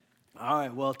All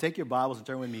right, well, take your Bibles and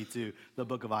turn with me to the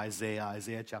book of Isaiah,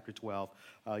 Isaiah chapter 12.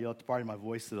 You'll have to pardon my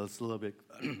voice, so it's a little bit,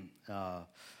 has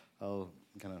a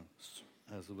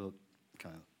little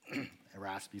kind of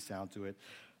raspy sound to it.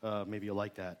 Maybe you'll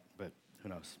like that, but who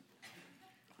knows.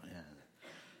 Yeah.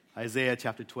 Isaiah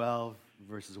chapter 12,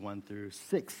 verses 1 through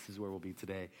 6 is where we'll be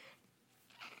today.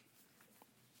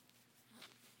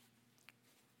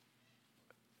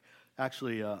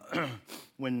 Actually,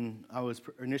 when I was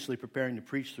initially preparing to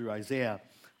preach through Isaiah,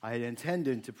 I had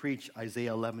intended to preach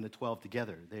Isaiah 11 to 12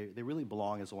 together. They really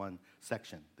belong as one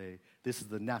section. This is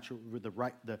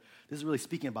this is really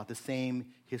speaking about the same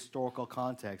historical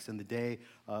context in the day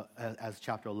as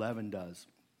chapter 11 does.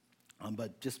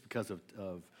 But just because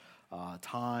of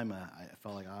time, I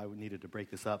felt like I needed to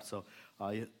break this up. So,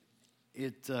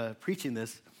 preaching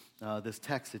this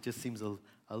text, it just seems a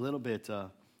little bit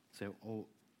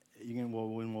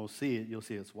when we'll see it, you'll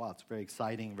see it's very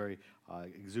exciting, very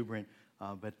exuberant,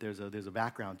 but there's a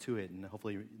background to it, and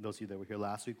hopefully those of you that were here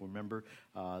last week will remember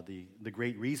the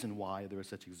great reason why there was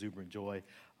such exuberant joy,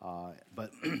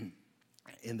 but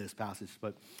in this passage.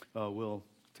 But we'll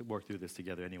work through this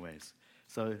together anyways.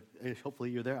 So hopefully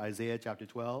you're there. Isaiah chapter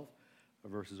 12,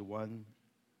 verses 1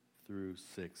 through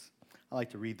 6. I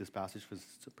like to read this passage because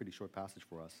it's a pretty short passage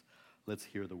for us. Let's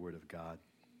hear the word of God.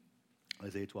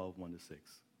 Isaiah 12, 1 to 6.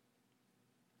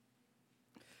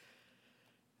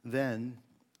 Then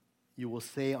you will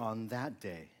say on that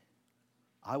day,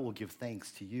 I will give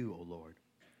thanks to you, O Lord.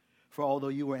 For although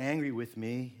you were angry with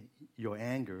me, your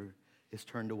anger is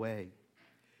turned away,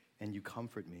 and you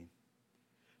comfort me.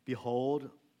 Behold,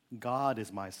 God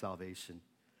is my salvation.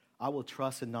 I will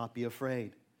trust and not be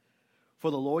afraid.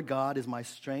 For the Lord God is my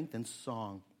strength and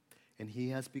song, and he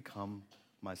has become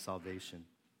my salvation.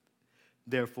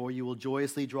 Therefore you will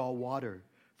joyously draw water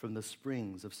from the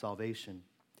springs of salvation.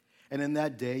 And in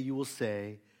that day you will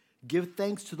say, give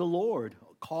thanks to the Lord,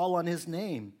 call on his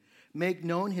name, make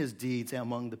known his deeds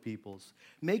among the peoples.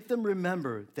 Make them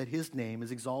remember that his name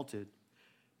is exalted.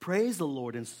 Praise the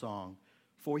Lord in song,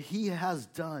 for he has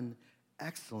done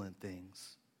excellent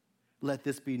things. Let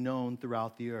this be known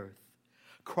throughout the earth.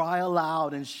 Cry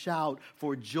aloud and shout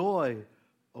for joy,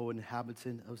 O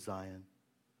inhabitant of Zion,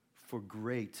 for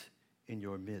great in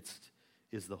your midst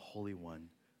is the Holy One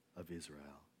of Israel.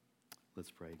 Let's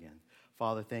pray again.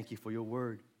 Father, thank you for your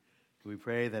word. We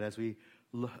pray that as we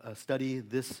study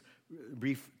this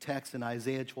brief text in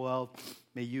Isaiah 12,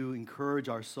 may you encourage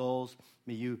our souls.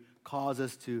 May you cause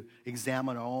us to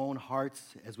examine our own hearts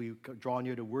as we draw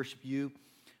near to worship you.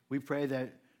 We pray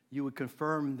that you would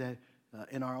confirm that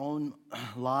in our own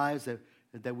lives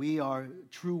that we are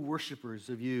true worshipers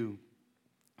of you.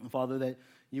 And Father, that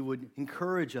you would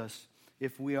encourage us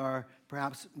if we are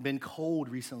perhaps been cold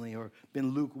recently or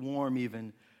been lukewarm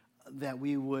even, that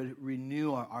we would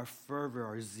renew our fervor,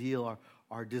 our zeal,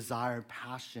 our desire and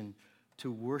passion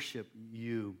to worship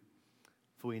you.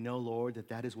 For we know, Lord,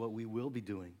 that is what we will be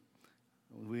doing.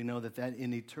 We know that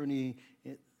in eternity,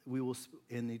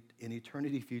 in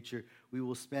eternity future, we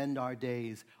will spend our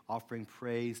days offering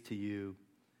praise to you.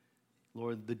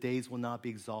 Lord, the days will not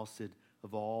be exhausted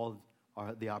of all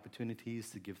the opportunities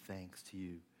to give thanks to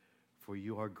you. For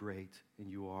you are great, and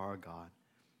you are our God,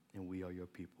 and we are your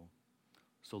people.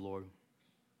 So, Lord,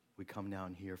 we come now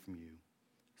and hear from you.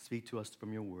 Speak to us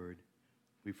from your word.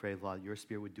 We pray, Lord, your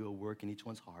spirit would do a work in each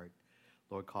one's heart.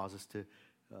 Lord, cause us to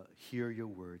hear your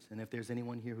words. And if there's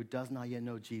anyone here who does not yet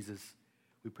know Jesus,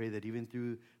 we pray that even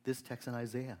through this text in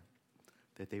Isaiah,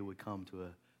 that they would come to a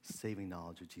saving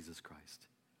knowledge of Jesus Christ.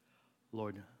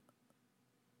 Lord,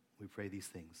 we pray these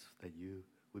things, that you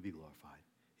would be glorified.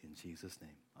 In Jesus' name,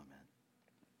 amen.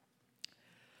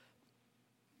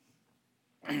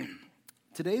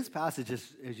 Today's passage,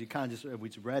 as you kind of we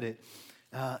just read it,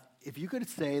 if you could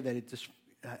say that it just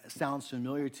sounds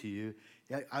familiar to you,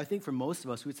 I think for most of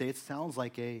us, we'd say it sounds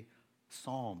like a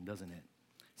psalm, doesn't it?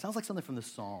 It sounds like something from the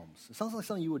Psalms. It sounds like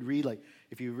something you would read, like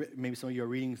if maybe some of you are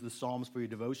reading the Psalms for your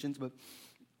devotions, but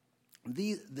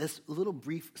this little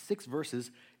brief 6 verses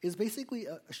is basically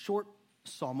a short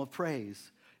psalm of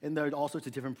praise. And there are all sorts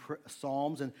of different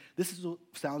psalms, and this is what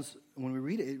sounds, when we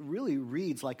read it, it really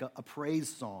reads like a praise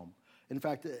psalm. In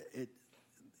fact,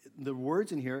 the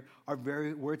words in here are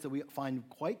very words that we find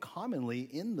quite commonly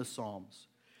in the Psalms.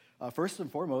 First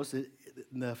and foremost,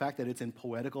 the fact that it's in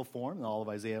poetical form, and all of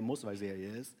Isaiah, most of Isaiah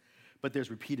is, but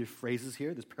there's repeated phrases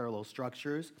here, there's parallel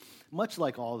structures, much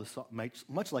like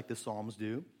the Psalms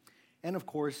do. And of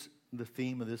course, the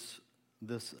theme of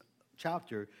this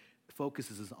chapter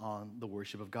focuses on the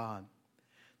worship of God.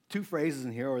 2 phrases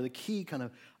in here are the key kind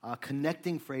of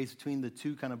connecting phrase between the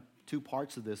two two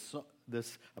parts of this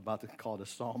about to call it a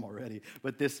psalm already,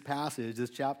 but this passage, this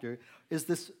chapter, is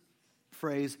this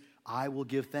phrase, I will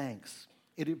give thanks.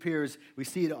 It appears, we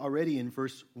see it already in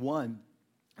verse 1.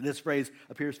 This phrase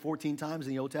appears 14 times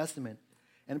in the Old Testament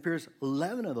and appears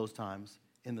 11 of those times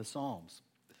in the Psalms.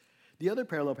 The other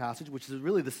parallel passage, which is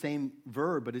really the same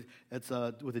verb, but it's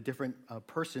with a different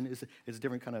person, is a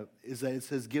different kind of, is that it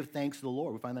says, give thanks to the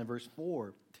Lord. We find that in verse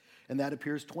 4. And that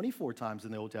appears 24 times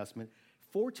in the Old Testament,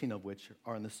 14 of which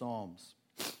are in the Psalms.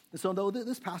 And so though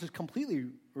this passage completely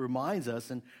reminds us,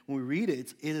 and when we read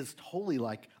it, it is totally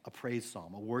like a praise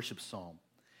psalm, a worship psalm.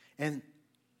 And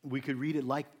we could read it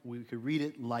like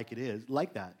it is,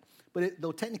 like that. But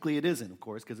though technically it isn't, of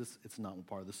course, because it's not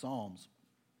part of the Psalms.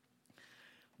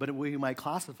 But we might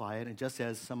classify it just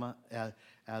as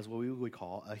what we would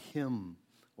call a hymn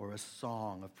or a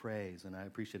song of praise. And I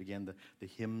appreciate, again, the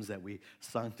hymns that we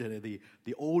sung today,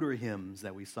 the older hymns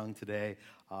that we sung today.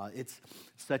 It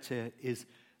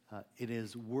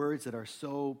is words that are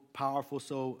so powerful,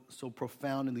 so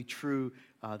profoundly true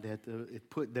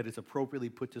that it's appropriately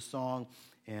put to song,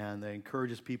 and that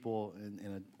encourages people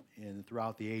in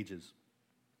throughout the ages.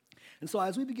 And so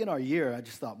as we begin our year, I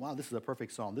just thought, wow, this is a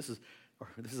perfect psalm. This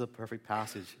is a perfect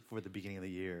passage for the beginning of the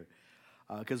year.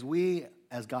 Because we,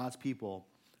 as God's people,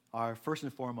 are first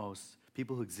and foremost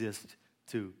people who exist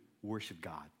to worship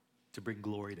God, to bring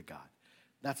glory to God.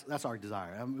 That's our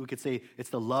desire. I mean, we could say it's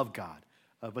to love God,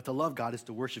 but to love God is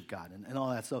to worship God and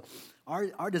all that. So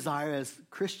our desire as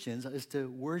Christians is to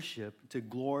worship, to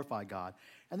glorify God.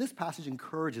 And this passage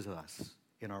encourages us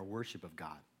in our worship of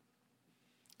God.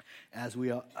 As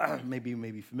we may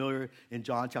be familiar, in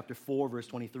John chapter 4, verse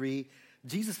 23,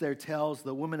 Jesus there tells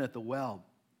the woman at the well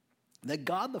that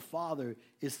God the Father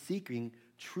is seeking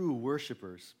true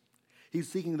worshipers. He's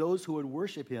seeking those who would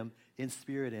worship him in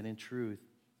spirit and in truth.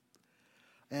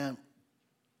 And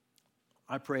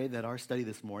I pray that our study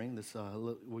this morning,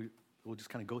 we'll just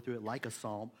kind of go through it like a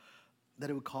psalm, that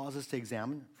it would cause us to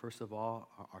examine, first of all,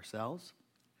 ourselves,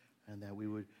 and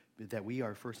that we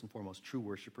are first and foremost true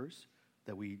worshipers,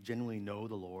 that we genuinely know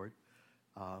the Lord,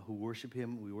 who worship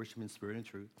him, we worship him in spirit and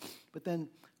truth. But then,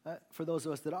 for those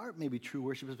of us that aren't maybe true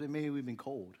worshipers, but maybe we've been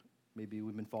cold, maybe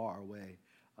we've been far away,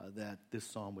 that this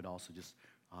psalm would also just,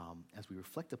 as we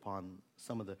reflect upon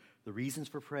some of the reasons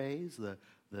for praise,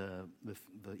 the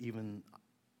even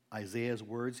Isaiah's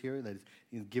words here that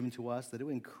is given to us, that it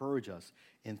would encourage us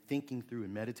in thinking through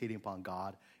and meditating upon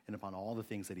God and upon all the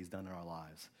things that he's done in our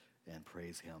lives, and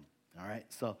praise him. All right,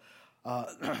 so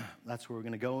that's where we're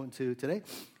going to go into today.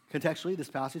 Contextually, this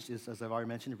passage is, as I've already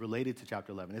mentioned, related to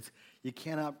chapter 11. You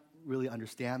cannot really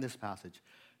understand this passage.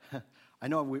 I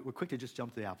know we're quick to just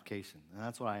jump to the application, and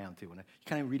that's what I am too. When you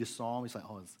kind of read a psalm, it's like,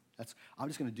 I'm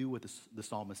just going to do what the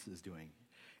psalmist is doing.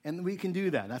 And we can do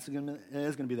that. It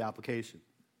is going to be the application.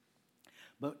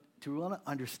 But to really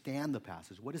understand the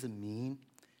passage, what does it mean?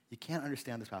 You can't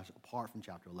understand this passage apart from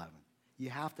chapter 11.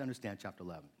 You have to understand chapter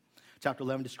 11. Chapter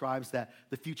 11 describes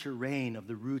the future reign of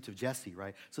the root of Jesse,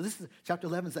 right? So chapter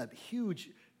 11 is that huge,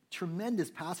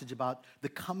 tremendous passage about the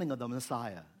coming of the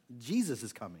Messiah. Jesus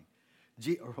is coming.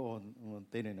 They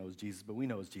didn't know it was Jesus, but we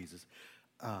know it's Jesus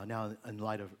now in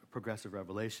light of progressive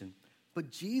revelation.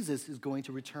 But Jesus is going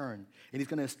to return, and he's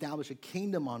going to establish a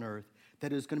kingdom on earth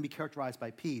that is going to be characterized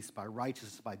by peace, by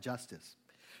righteousness, by justice.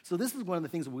 So this is one of the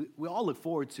things we all look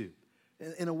forward to.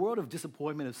 In a world of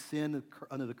disappointment, of sin,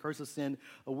 under the curse of sin,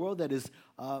 a world that is,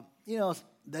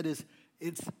 that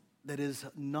is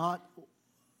not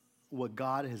what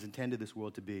God has intended this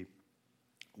world to be,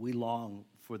 we long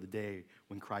for the day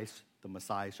when Christ, the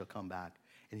Messiah, shall come back,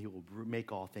 and he will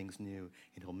make all things new,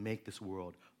 and he'll make this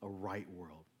world a right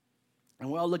world. And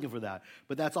we're all looking for that.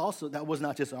 But that was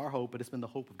not just our hope, but it's been the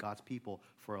hope of God's people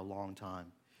for a long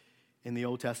time. In the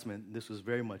Old Testament, this was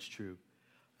very much true.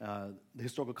 The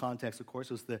historical context, of course,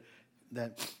 was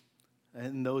that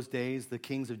in those days, the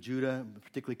kings of Judah,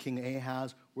 particularly King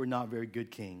Ahaz, were not very good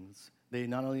kings. They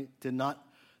not only did not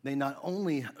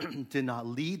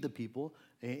lead the people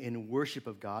in worship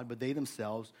of God, but they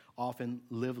themselves often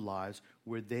lived lives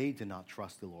where they did not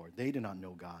trust the Lord. They did not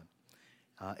know God.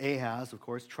 Ahaz, of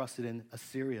course, trusted in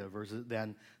Assyria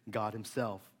than God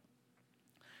himself.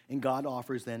 And God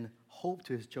offers then hope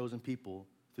to his chosen people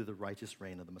through the righteous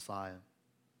reign of the Messiah.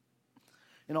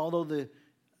 And although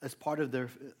as part of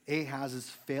Ahaz's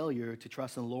failure to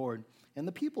trust in the Lord and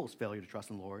the people's failure to trust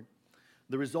in the Lord,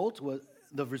 the result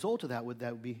of that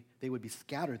would be they would be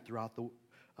scattered throughout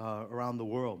around the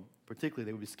world. Particularly,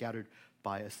 they would be scattered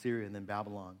by Assyria and then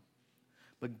Babylon.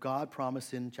 But God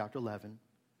promised in chapter 11,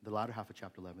 the latter half of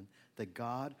chapter 11, that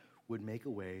God would make a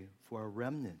way for a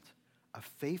remnant, a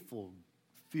faithful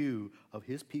few of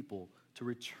his people to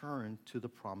return to the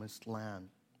promised land.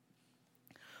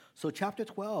 So chapter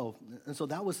 12, and so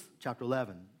that was chapter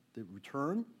 11, the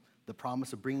return, the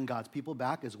promise of bringing God's people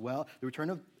back as well, the return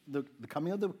of the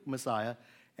coming of the Messiah,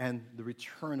 and the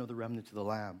return of the remnant to the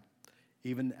Lamb,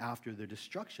 even after their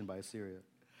destruction by Assyria.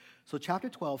 So chapter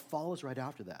 12 follows right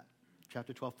after that.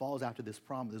 Chapter 12 follows after this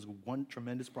promise. There's one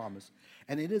tremendous promise,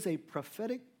 and it is a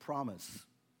prophetic promise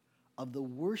of the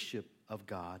worship of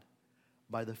God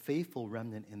by the faithful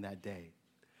remnant in that day.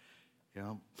 You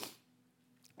know,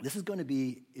 this is going to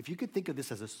be, if you could think of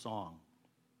this as a song,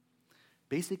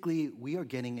 basically we are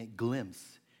getting a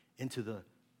glimpse into the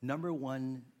number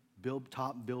one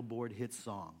top Billboard hit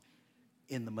song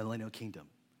in the Millennial Kingdom.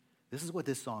 This is what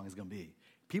this song is going to be.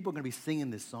 People are going to be singing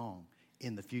this song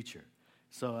in the future.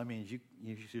 So, I mean,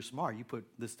 you're smart. You put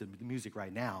this to music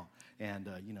right now, and,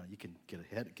 you can get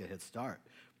a head start.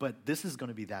 But this is going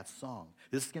to be that song.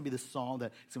 This is going to be the song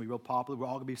that's going to be real popular. We're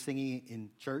all going to be singing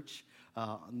in church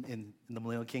in the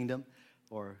Millennial Kingdom,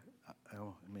 or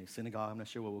synagogue. I'm not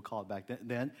sure what we'll call it back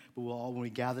then. But we'll all, when we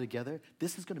gather together,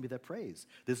 this is going to be that praise.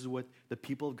 This is what the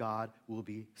people of God will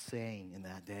be saying in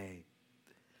that day.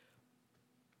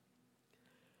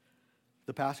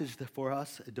 The passage for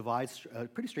us divides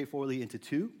pretty straightforwardly into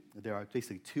two. There are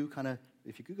basically two kind of,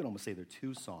 if you could almost say they're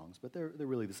two songs, but they're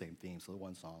really the same theme, so the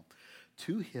one song.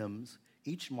 Two hymns,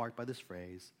 each marked by this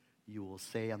phrase, you will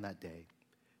say on that day.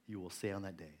 You will say on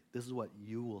that day. This is what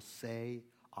you will say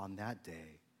on that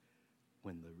day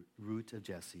when the root of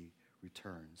Jesse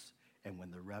returns and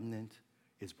when the remnant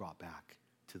is brought back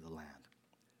to the land.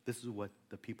 This is what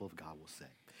the people of God will say.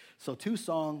 So two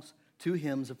songs, two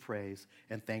hymns of praise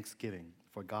and thanksgiving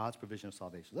for God's provision of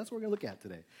salvation. That's what we're going to look at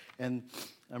today. And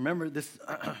remember this,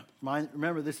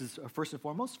 this is first and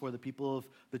foremost for the people of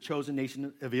the chosen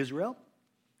nation of Israel.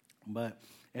 But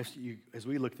as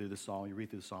we look through the psalm, you read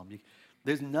through the psalm,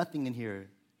 there's nothing in here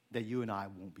that you and I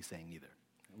won't be saying either.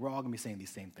 We're all going to be saying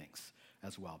these same things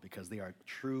as well because they are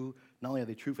true. Not only are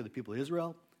they true for the people of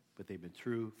Israel, but they've been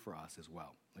true for us as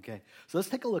well. Okay, so let's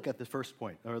take a look at the first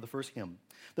point, or the first hymn.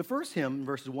 The first hymn,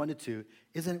 verses 1 to 2,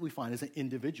 is an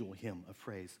individual hymn of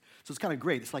praise. So it's kind of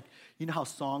great. It's like, you know how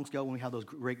songs go when we have those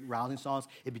great rousing songs?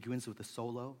 It begins with a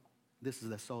solo. This is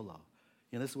the solo.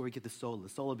 This is where we get the solo. The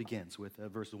solo begins with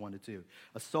verses 1 to 2.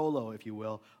 A solo, if you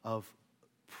will, of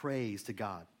praise to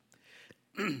God.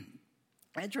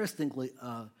 Interestingly,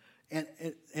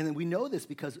 and we know this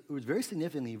because it was very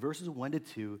significantly, verses 1 to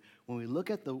 2, when we look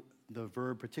at the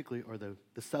verb particularly, or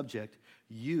the subject,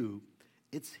 you,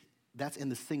 that's in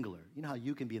the singular. You know how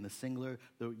you can be in the singular,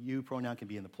 the you pronoun can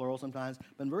be in the plural sometimes,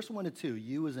 but in verse 1 to 2,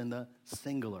 you is in the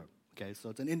singular. Okay, so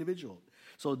it's an individual.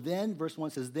 So then, verse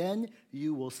 1 says, then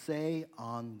you will say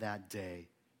on that day,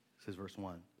 says verse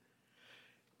 1.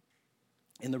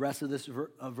 In the rest of this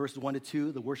verses 1 to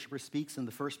 2, the worshiper speaks in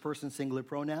the first person singular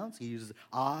pronouns. He uses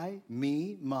I,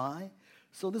 me, my.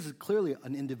 So this is clearly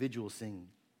an individual singing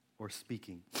or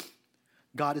speaking.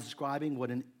 God is describing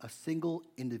what a single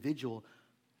individual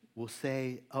will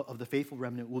say, of the faithful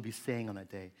remnant will be saying on that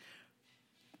day.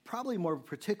 Probably more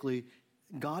particularly,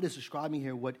 God is describing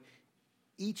here what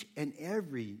each and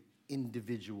every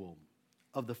individual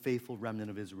of the faithful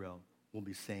remnant of Israel will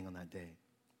be saying on that day.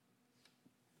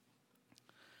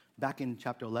 Back in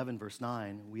chapter 11, verse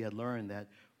 9, we had learned that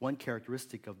one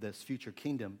characteristic of this future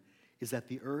kingdom is that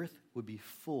the earth would be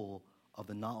full of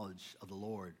the knowledge of the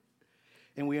Lord.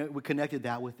 And we connected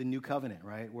that with the new covenant,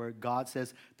 right? Where God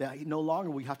says that no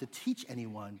longer we have to teach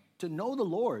anyone to know the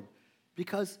Lord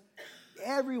because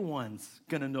everyone's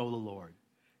going to know the Lord.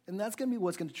 And that's going to be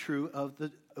what's going to be true of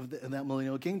that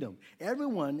millennial kingdom.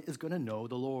 Everyone is going to know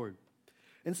the Lord.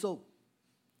 And so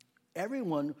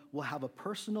everyone will have a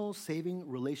personal saving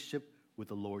relationship with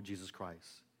the Lord Jesus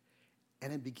Christ.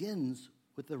 And it begins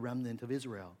with the remnant of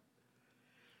Israel.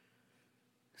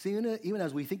 See, even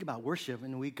as we think about worship,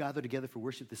 and we gather together for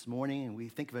worship this morning, and we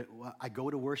think of it, I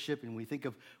go to worship, and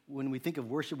when we think of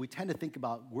worship, we tend to think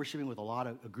about worshiping with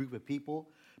a group of people.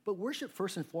 But worship,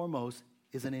 first and foremost,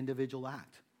 is an individual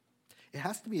act. It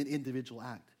has to be an individual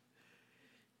act.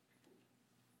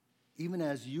 Even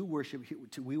as you worship,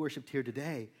 we worshiped here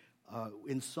today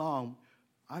in song,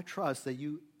 I trust that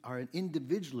you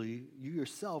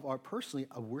yourself are personally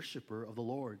a worshiper of the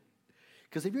Lord.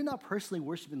 Because if you're not personally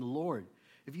worshiping the Lord,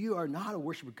 if you are not a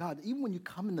worshiper of God, even when you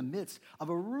come in the midst of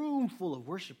a room full of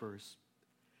worshipers,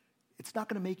 it's not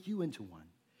going to make you into one.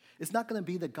 It's not going to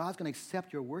be that God's going to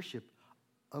accept your worship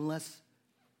unless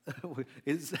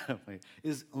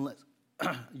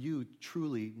you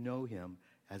truly know him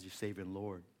as your Savior and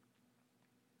Lord.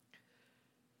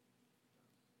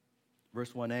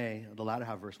 Verse 1a, the latter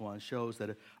half of verse 1, shows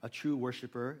that a true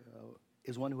worshiper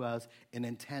is one who has an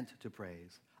intent to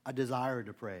praise, a desire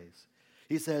to praise.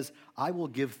 He says, I will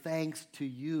give thanks to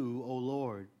you, O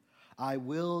Lord. I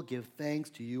will give thanks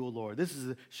to you, O Lord. This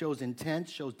shows intent,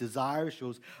 shows desire,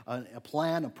 shows a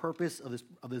plan, a purpose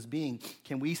of this being.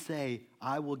 Can we say,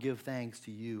 I will give thanks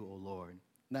to you, O Lord?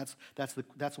 And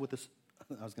that's what this,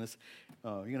 I was going to say,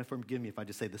 you're going to forgive me if I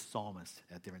just say the psalmist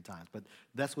at different times, but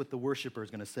that's what the worshiper is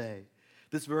going to say.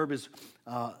 This verb is,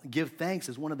 give thanks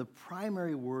is one of the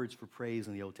primary words for praise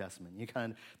in the Old Testament. You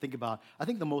kind of think about, I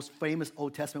think the most famous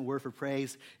Old Testament word for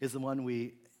praise is the one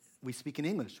we speak in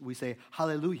English. We say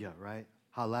hallelujah, right?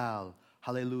 Halal,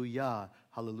 hallelujah,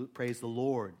 hallelujah, praise the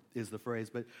Lord is the phrase.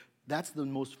 But that's the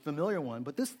most familiar one.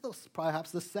 But this is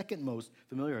perhaps the second most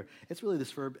familiar. It's really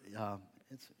this verb,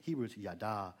 it's Hebrew, it's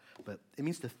yada, but it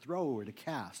means to throw or to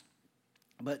cast.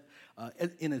 But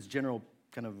in its general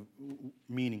kind of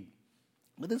meaning.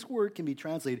 But this word can be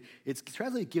translated, it's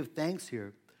translated give thanks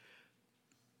here,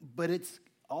 but it's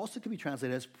also can be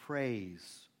translated as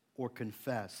praise or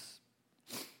confess.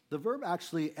 The verb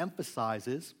actually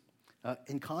emphasizes,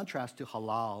 in contrast to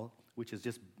halal, which is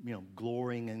just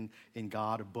glorying in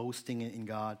God or boasting in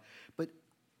God, but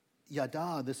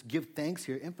yada, this give thanks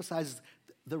here, emphasizes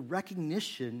the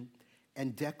recognition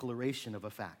and declaration of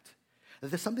a fact. That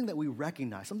there's something that we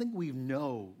recognize, something we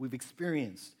know, we've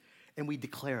experienced, and we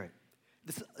declare it.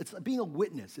 It's being a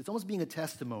witness. It's almost being a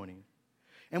testimony.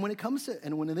 And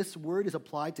when this word is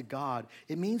applied to God,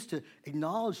 it means to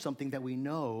acknowledge something that we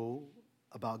know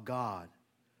about God,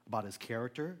 about his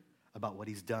character, about what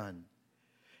he's done.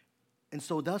 And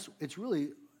so thus, it's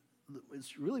really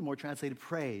more translated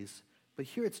praise, but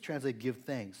here it's translated give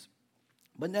thanks.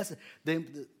 But the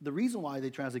reason why they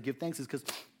translate give thanks is because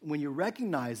when you're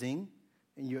recognizing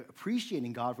and you're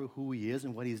appreciating God for who he is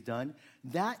and what he's done,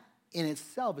 that in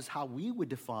itself is how we would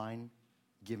define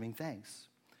giving thanks.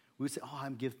 We would say, I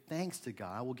give thanks to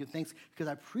God. I will give thanks because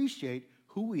I appreciate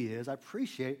who he is. I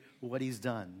appreciate what he's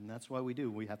done. And that's why we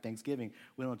do. We have Thanksgiving.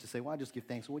 We don't just say, I just give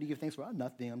thanks. What do you give thanks for?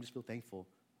 Nothing. I'm just feel thankful.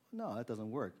 No, that doesn't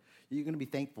work. You're going to be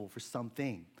thankful for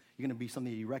something. You're going to be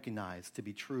something that you recognize to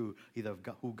be true, either of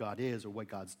who God is or what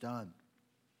God's done.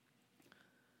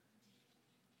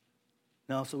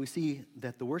 Now, so we see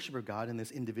that the worshiper of God in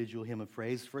this individual hymn of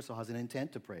praise, first of all, has an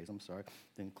intent to praise. I'm sorry,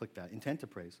 didn't click that. Intent to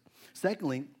praise.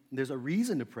 Secondly, there's a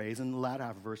reason to praise in the latter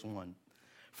half of verse 1.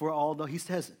 For although, he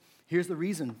says, here's the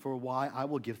reason for why I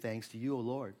will give thanks to you, O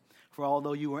Lord. For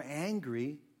although you were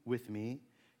angry with me,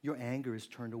 your anger is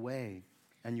turned away,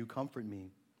 and you comfort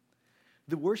me.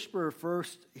 The worshiper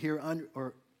first here,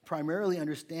 primarily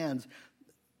understands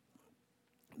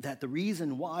that the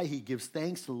reason why he gives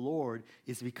thanks to the Lord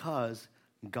is because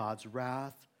God's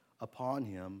wrath upon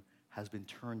him has been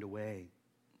turned away.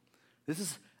 This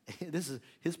is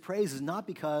his praise is not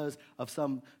because of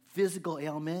some physical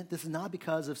ailment. This is not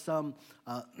because of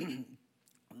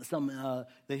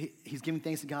he's giving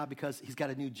thanks to God because he's got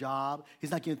a new job.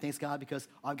 He's not giving thanks to God because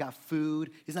I've got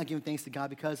food. He's not giving thanks to God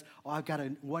because I've got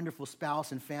a wonderful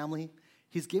spouse and family.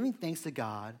 He's giving thanks to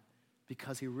God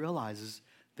because he realizes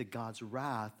that God's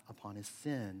wrath upon his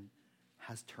sin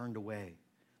has turned away.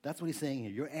 That's what he's saying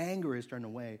here. Your anger is turned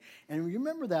away. And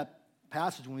remember that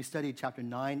passage when we studied chapter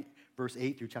 9, verse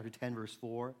 8 through chapter 10, verse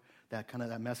 4,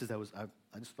 that message that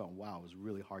I just felt, wow, it was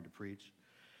really hard to preach.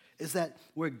 Is that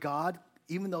where God,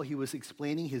 even though he was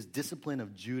explaining his discipline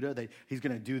of Judah, that he's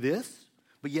going to do this,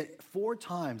 but yet 4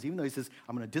 times, even though he says,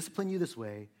 I'm going to discipline you this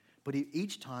way, but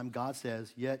each time God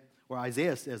says, or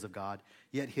Isaiah says of God,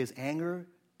 yet his anger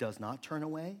does not turn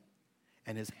away,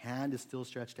 and his hand is still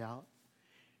stretched out.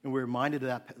 And we're reminded of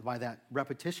that by that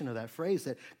repetition of that phrase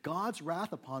that God's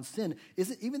wrath upon sin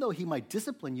isn't, even though he might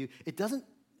discipline you, it doesn't,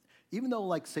 even though,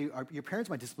 like, say, your parents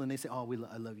might discipline, they say, I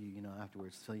love you,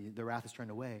 afterwards, so the wrath is turned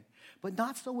away. But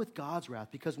not so with God's wrath,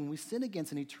 because when we sin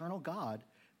against an eternal God,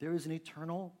 there is an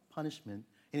eternal punishment,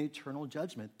 an eternal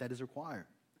judgment that is required.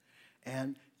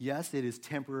 And yes, it is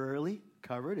temporarily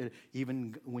covered.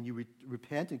 Even when you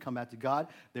repent and come back to God,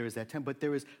 there is that but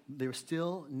there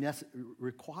still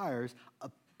requires a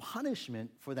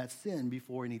punishment for that sin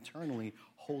before an eternally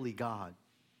holy God.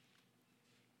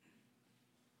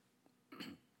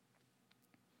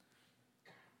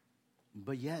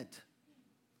 But yet,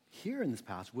 here in this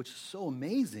passage, which is so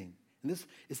amazing, and this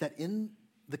is that in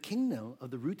the kingdom of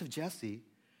the root of Jesse,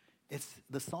 it's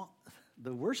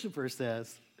the worshiper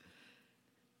says,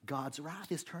 God's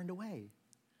wrath is turned away.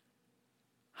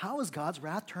 How is God's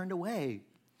wrath turned away?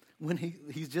 When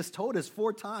he's just told us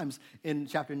 4 times in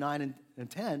chapter 9 and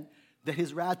 10 that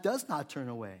his wrath does not turn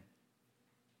away.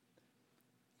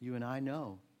 You and I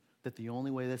know that the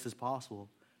only way this is possible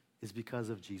is because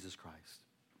of Jesus Christ.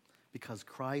 Because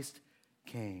Christ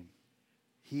came.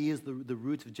 He is the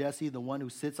root of Jesse, the one who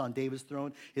sits on David's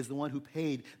throne, is the one who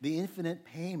paid the infinite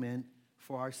payment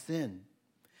for our sin.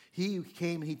 He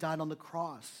came and he died on the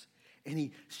cross, and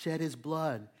he shed his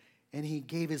blood, and he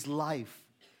gave his life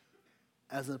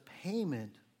as a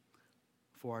payment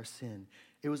for our sin.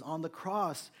 It was on the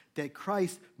cross that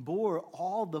Christ bore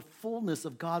all the fullness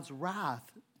of God's wrath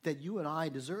that you and I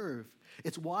deserve.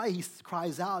 It's why he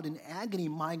cries out in agony,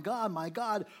 my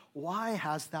God, why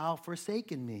hast thou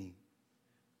forsaken me?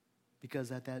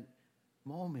 Because at that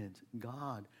moment,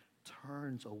 God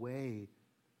turns away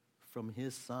from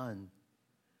his son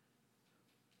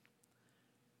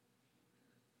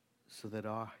so that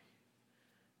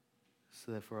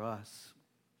for us,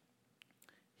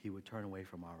 he would turn away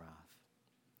from our wrath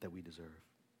that we deserve.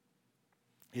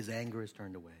 His anger is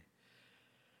turned away.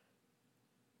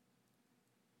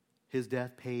 His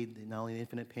death paid not only the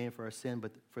infinite pain for our sin,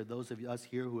 but for those of us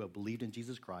here who have believed in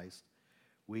Jesus Christ,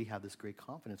 we have this great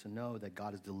confidence to know that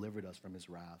God has delivered us from his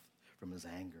wrath, from his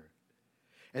anger.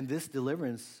 And this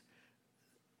deliverance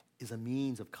is a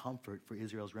means of comfort for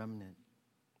Israel's remnant.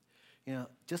 You know,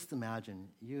 just imagine,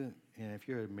 if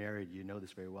you're married, you know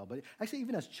this very well, but actually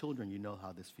even as children, you know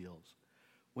how this feels.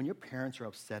 When your parents are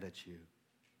upset at you,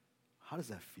 how does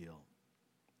that feel?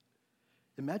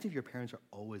 Imagine if your parents are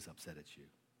always upset at you.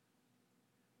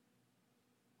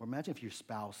 Or imagine if your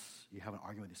spouse, you have an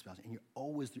argument with your spouse, and you're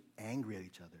always angry at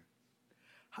each other.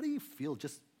 How do you feel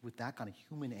just with that kind of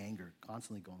human anger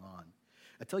constantly going on?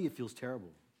 I tell you, it feels terrible.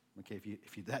 Okay,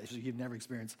 if you've never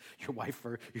experienced your wife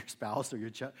or your spouse or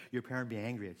your parent be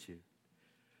angry at you.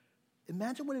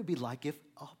 Imagine what it would be like if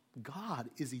God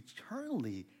is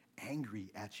eternally angry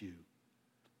at you.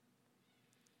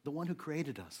 The one who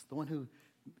created us, the one who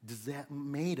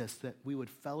made us that we would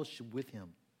fellowship with him.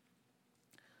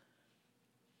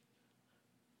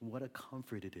 What a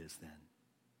comfort it is then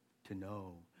to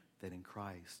know that in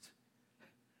Christ,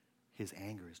 his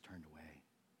anger is turned away.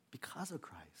 Because of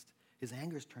Christ, his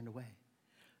anger is turned away.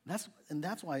 That's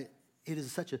why it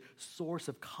is such a source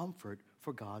of comfort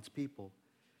for God's people.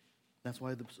 That's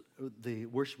why the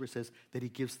worshiper says that he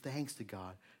gives thanks to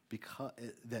God because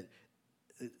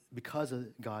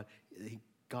of God,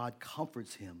 God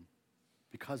comforts him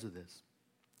because of this.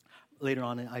 Later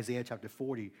on in Isaiah chapter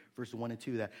 40, verses 1 and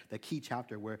 2, that key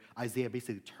chapter where Isaiah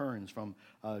basically turns from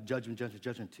judgment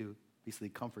to basically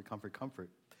comfort,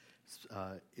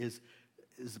 is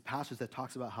a passage that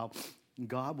talks about how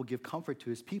God will give comfort to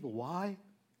his people. Why?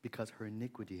 Because her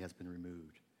iniquity has been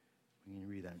removed. You can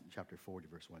read that in chapter 40,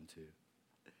 verse 1 and 2.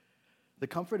 The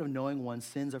comfort of knowing one's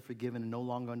sins are forgiven and no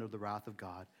longer under the wrath of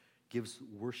God gives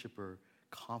worshiper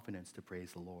confidence to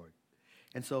praise the Lord.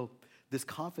 And so this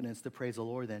confidence to praise the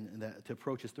Lord then, to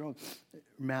approach his throne,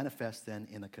 manifests then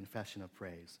in a confession of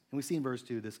praise. And we see in verse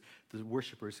 2 this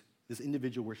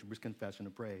individual worshiper's confession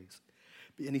of praise.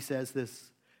 And he says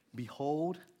this,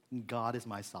 behold, God is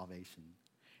my salvation.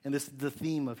 And this is the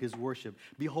theme of his worship.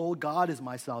 Behold, God is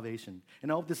my salvation.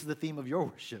 And I hope this is the theme of your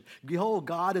worship. Behold,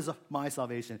 God is my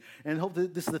salvation. And I hope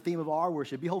that this is the theme of our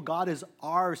worship. Behold, God is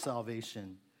our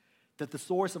salvation. That the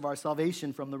source of our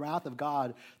salvation from the wrath of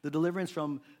God, the deliverance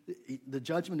from the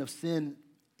judgment of sin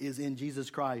is in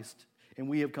Jesus Christ, and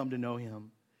we have come to know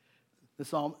him.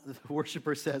 The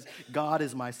worshiper says, God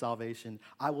is my salvation.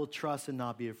 I will trust and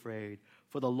not be afraid,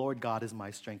 for the Lord God is my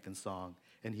strength and song,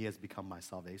 and he has become my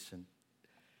salvation.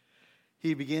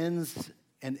 He begins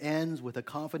and ends with a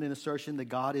confident assertion that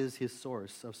God is his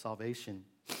source of salvation.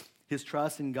 His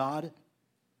trust in God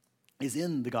is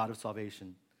in the God of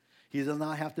salvation. He does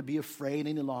not have to be afraid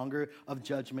any longer of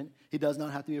judgment. He does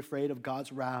not have to be afraid of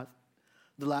God's wrath.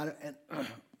 In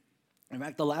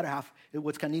fact, the latter half,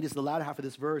 what's kind of neat is the latter half of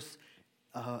this verse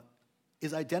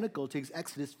is identical to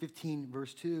Exodus 15,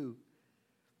 verse 2.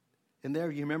 And there,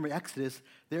 you remember Exodus,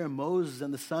 there Moses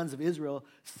and the sons of Israel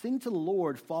sing to the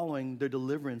Lord following their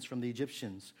deliverance from the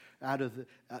Egyptians, out of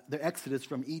their exodus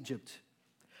from Egypt.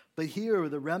 But here,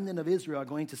 the remnant of Israel are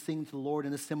going to sing to the Lord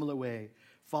in a similar way,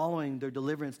 following their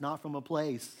deliverance not from a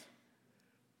place,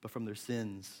 but from their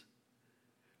sins.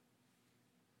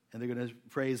 And they're going to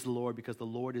praise the Lord because the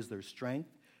Lord is their strength,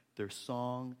 their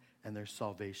song, and their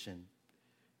salvation.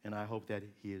 And I hope that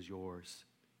he is yours.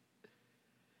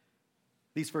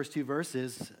 These first two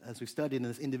verses, as we studied in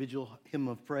this individual hymn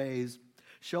of praise,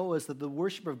 show us that the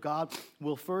worshiper of God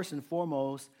will first and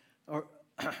foremost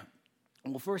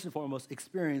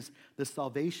experience the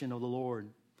salvation of the Lord.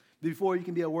 Before you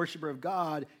can be a worshiper of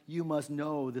God, you must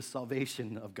know the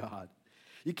salvation of God.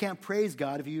 You can't praise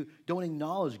God if you don't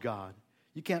acknowledge God.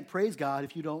 You can't praise God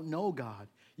if you don't know God.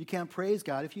 You can't praise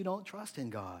God if you don't trust in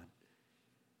God.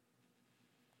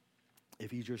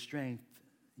 If he's your strength,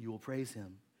 you will praise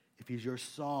him. If he's your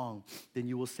song, then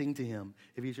you will sing to him.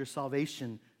 If he's your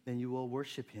salvation, then you will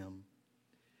worship him.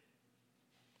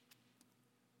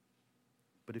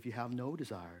 But if you have no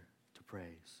desire to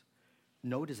praise,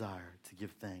 no desire to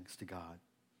give thanks to God,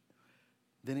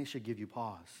 then it should give you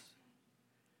pause.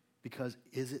 Because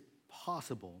is it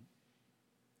possible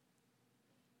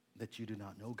that you do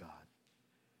not know God,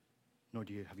 nor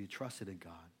have you trusted in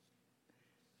God?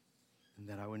 And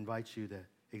that I would invite you to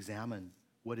examine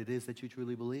what it is that you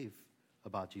truly believe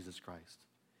about Jesus Christ,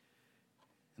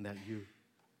 and that you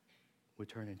would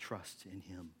turn and trust in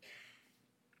him.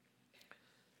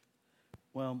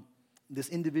 Well, this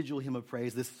individual hymn of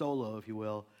praise, this solo, if you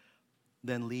will,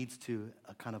 then leads to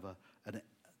a kind of an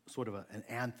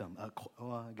anthem, I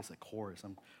guess a chorus,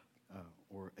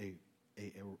 or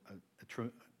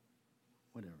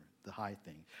whatever, the high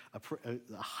thing,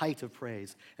 a height of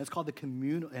praise. And it's called the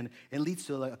communal, and it leads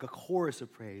to like a chorus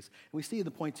of praise. And we see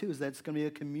the point too is that it's going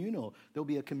to be there'll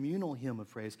be a communal hymn of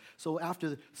praise. So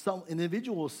after some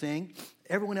individual will sing,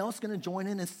 everyone else is going to join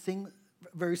in and sing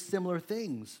very similar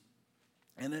things.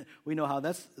 And then we know how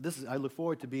I look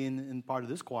forward to being in part of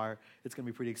this choir. It's going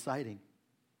to be pretty exciting.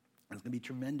 It's going to be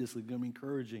tremendous. It's going to be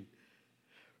encouraging.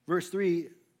 Verse 3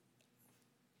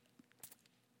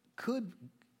 could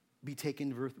be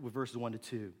taken with verses 1 to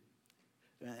 2.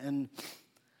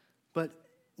 But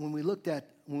when we look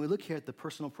here at the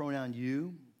personal pronoun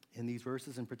you in these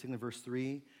verses, in particular verse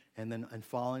 3, and then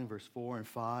following verse 4 and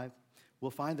 5, we'll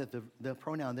find that the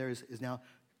pronoun there is now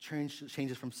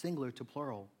changes from singular to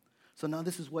plural. So now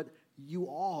this is what you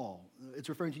all, it's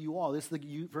referring to you all. This is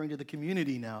referring to the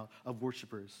community now of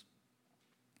worshipers.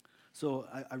 So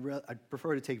I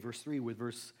prefer to take verse 3 with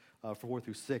verse 4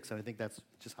 through 6, and I think that's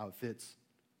just how it fits.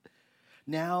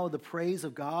 Now the praise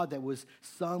of God that was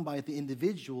sung by the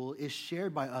individual is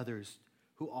shared by others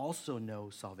who also know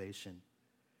salvation.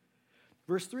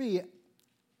 Verse 3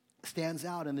 stands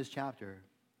out in this chapter.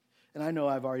 And I know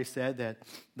I've already said that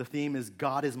the theme is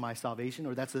God is my salvation,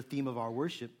 or that's the theme of our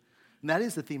worship. And that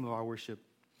is the theme of our worship.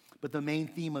 But the main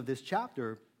theme of this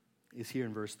chapter is here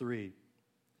in verse 3.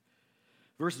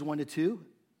 Verses 1 to 2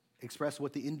 express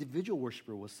what the individual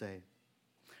worshiper will say.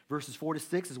 Verses 4 to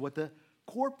 6 is what the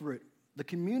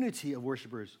community of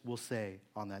worshipers will say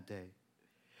on that day.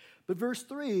 But verse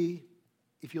 3,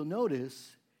 if you'll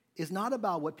notice, is not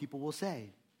about what people will say.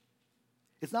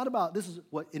 It's not about this is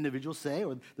what individuals say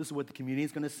or this is what the community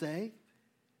is going to say.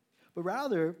 But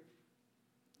rather,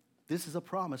 this is a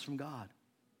promise from God.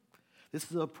 This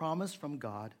is a promise from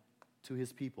God to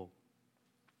his people.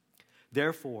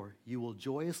 Therefore, you will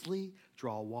joyously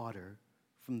draw water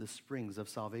from the springs of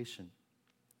salvation.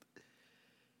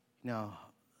 Now,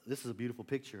 this is a beautiful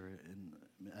picture, and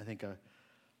I think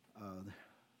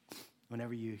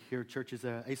whenever you hear churches,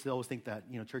 I used to always think that,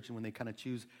 churches, when they kind of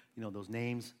choose, those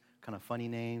names, kind of funny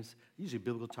names, usually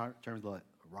biblical terms like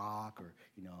rock or,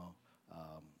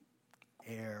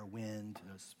 air, wind,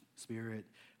 spirit.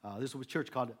 This was a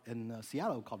church called, in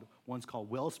Seattle, one's called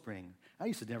Wellspring.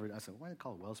 I said, why do they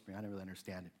call it Wellspring? I didn't really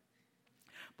understand it.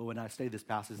 But when I studied this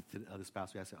passage this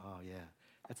past week, I said, oh, yeah,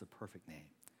 that's a perfect name,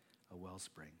 a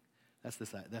wellspring. That's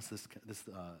this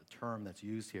term that's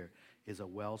used here is a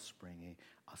wellspring,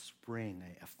 a spring,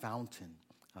 a fountain.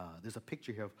 There's a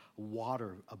picture here of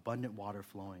water, abundant water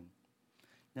flowing.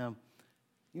 Now,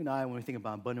 you and I, when we think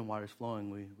about abundant waters flowing,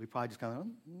 we probably just kind of,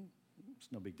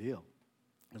 it's no big deal.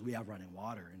 Because we have running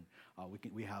water, and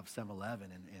we have 7-Eleven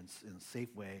and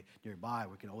Safeway nearby.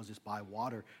 We can always just buy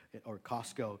water or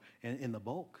Costco in the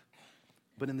bulk.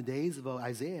 But in the days of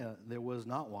Isaiah, there was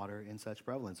not water in such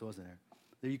prevalence, wasn't there?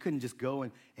 You couldn't just go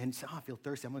and say, I feel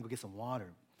thirsty, I'm going to go get some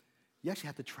water. You actually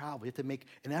have to travel. You have to make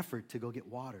an effort to go get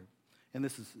water. And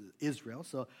this is Israel,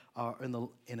 so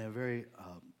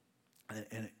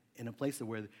in a place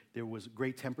where there was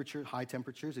great temperature, high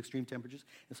temperatures, extreme temperatures,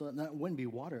 and so that wouldn't be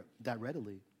water that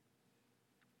readily.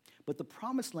 But the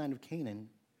promised land of Canaan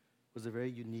was a very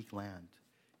unique land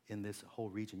in this whole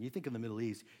region. You think of the Middle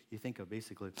East, you think of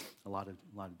basically a lot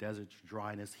of deserts,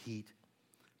 dryness, heat.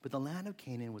 But the land of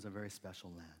Canaan was a very special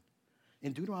land.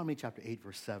 In Deuteronomy chapter 8,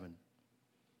 verse 7,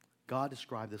 God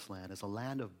described this land as a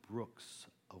land of brooks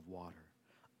of water,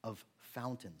 of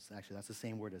fountains. Actually, that's the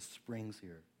same word as springs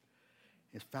here.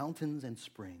 It's fountains and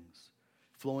springs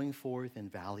flowing forth in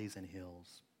valleys and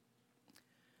hills.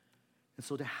 And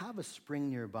so to have a spring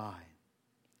nearby,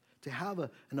 to have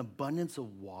an abundance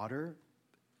of water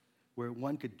where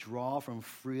one could draw from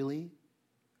freely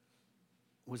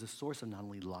was a source of not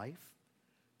only life,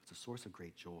 it's a source of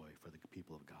great joy for the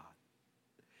people of God.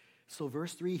 So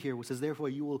verse 3 here, which says, therefore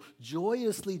you will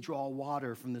joyously draw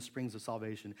water from the springs of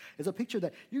salvation. It's a picture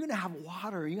that you're going to have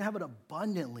water. You're going to have it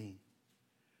abundantly.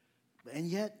 And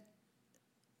yet,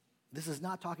 this is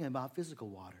not talking about physical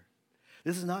water.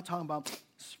 This is not talking about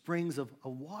springs of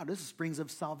water. This is springs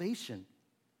of salvation.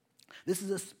 This is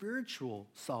a spiritual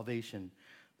salvation.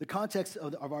 The context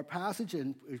of our passage,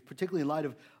 and particularly in light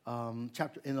of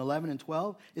chapter 11 and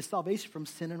 12, is salvation from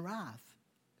sin and wrath.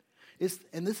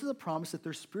 And this is a promise that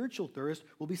their spiritual thirst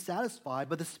will be satisfied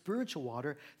by the spiritual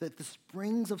water that the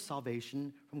springs of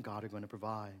salvation from God are going to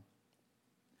provide.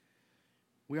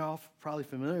 We are all probably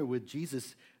familiar with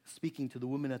Jesus speaking to the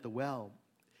woman at the well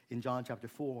in John chapter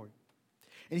 4.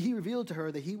 And he revealed to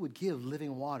her that he would give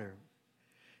living water.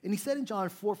 And he said in John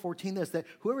 4:14 this, that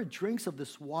whoever drinks of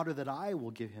this water that I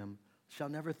will give him shall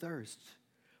never thirst.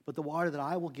 But the water that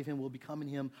I will give him will become in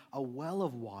him a well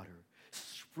of water,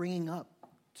 springing up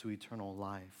to eternal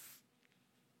life.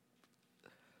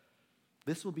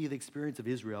 This will be the experience of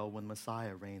Israel when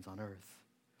Messiah reigns on earth.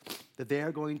 That they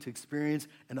are going to experience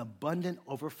an abundant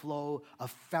overflow, a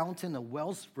fountain, a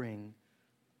wellspring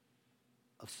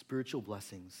of spiritual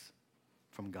blessings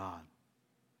from God.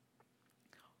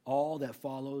 All that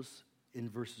follows in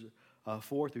verses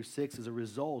 4 through 6 is a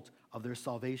result of their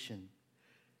salvation.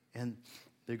 And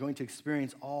they're going to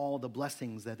experience all the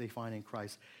blessings that they find in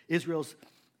Christ.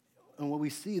 And what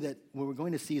we're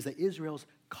going to see is that Israel's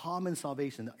common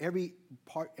salvation, every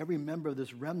member of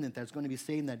this remnant that's going to be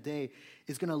saved in that day,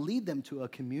 is going to lead them to a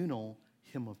communal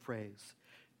hymn of praise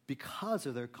because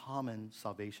of their common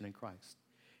salvation in Christ.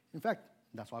 In fact,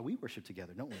 that's why we worship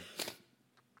together, don't we?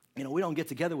 You know, we don't get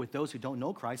together with those who don't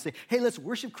know Christ, say, hey, let's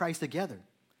worship Christ together.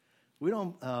 We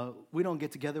don't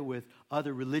get together with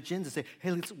other religions and say,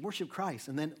 hey, let's worship Christ.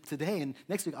 And then today and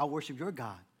next week, I'll worship your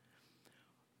God.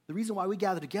 The reason why we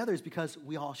gather together is because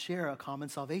we all share a common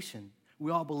salvation.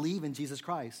 We all believe in Jesus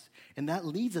Christ. And that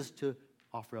leads us to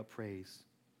offer up praise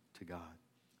to God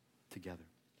together.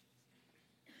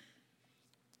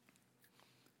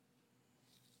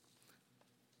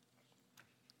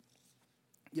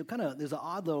 There's an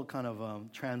odd little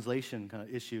translation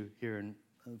issue here in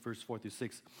verse 4 through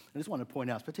 6. I just want to point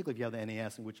out, particularly if you have the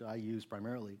NAS, in which I use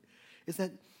primarily, is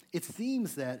that it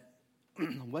seems that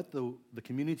what the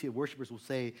community of worshipers will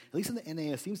say, at least in the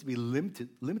NAS, seems to be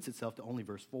limits itself to only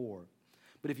verse 4.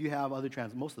 But if you have other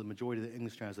most of the majority of the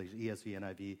English translations, ESV,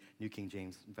 NIV, New King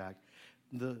James, in fact,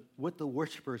 what the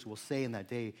worshipers will say in that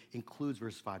day includes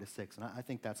verses 5 to 6. And I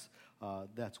think that's the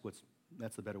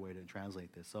better way to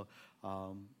translate this. So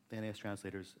the NAS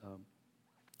translators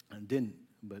didn't,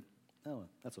 but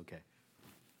that's okay.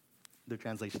 Their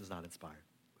translation is not inspired.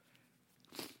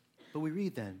 But we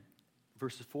read then,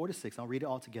 verses 4 to 6, I'll read it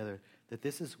all together, that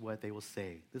this is what they will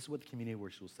say. This is what the community of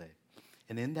worship will say.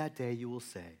 And in that day you will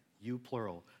say, you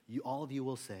plural, all of you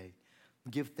will say,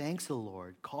 give thanks to the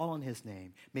Lord, call on his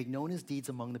name, make known his deeds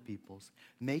among the peoples,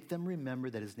 make them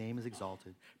remember that his name is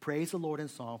exalted. Praise the Lord in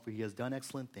song, for he has done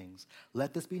excellent things.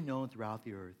 Let this be known throughout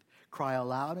the earth. Cry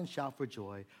aloud and shout for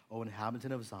joy, O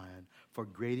inhabitant of Zion, for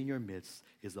great in your midst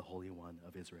is the Holy One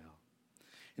of Israel.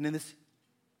 And in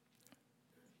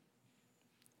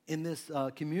this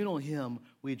communal hymn,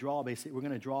 we're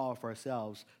going to draw for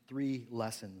ourselves three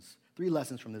lessons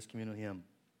from this communal hymn.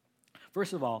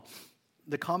 First of all,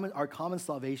 our common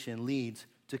salvation leads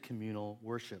to communal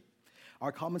worship.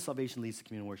 Our common salvation leads to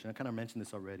communal worship. I kind of mentioned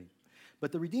this already.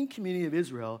 But the redeemed community of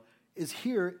Israel is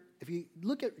here. If you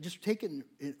look at, just take it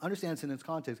and understand this in its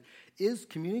context,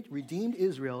 redeemed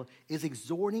Israel is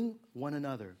exhorting one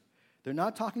another. They're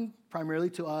not talking primarily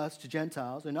to us, to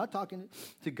Gentiles. They're not talking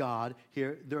to God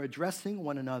here. They're addressing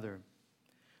one another.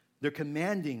 They're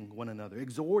commanding one another,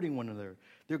 exhorting one another.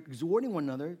 They're exhorting one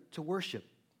another to worship.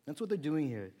 That's what they're doing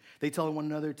here. They tell one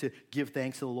another to give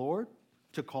thanks to the Lord,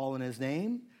 to call on his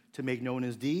name, to make known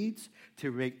his deeds,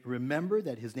 to remember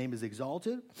that his name is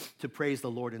exalted, to praise the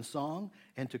Lord in song,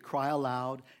 and to cry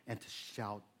aloud and to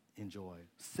shout in joy.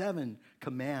 7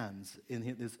 commands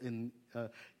in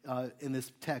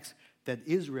this text that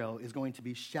Israel is going to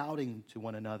be shouting to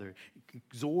one another,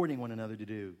 exhorting one another to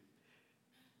do.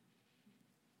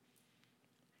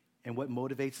 And what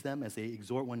motivates them as they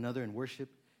exhort one another in worship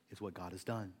is what God has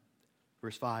done.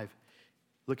 Verse 5,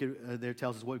 look at there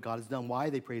tells us what God has done,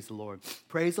 why they praise the Lord.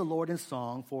 Praise the Lord in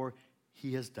song, for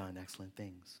he has done excellent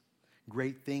things.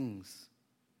 Great things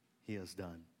he has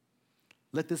done.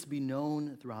 Let this be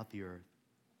known throughout the earth.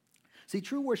 See,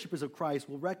 true worshipers of Christ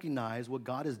will recognize what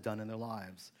God has done in their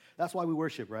lives. That's why we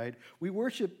worship, right? We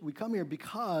come here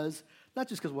because, not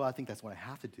just because, I think that's what I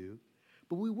have to do,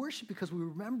 but we worship because we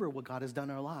remember what God has done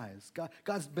in our lives.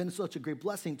 God's been such a great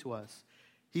blessing to us.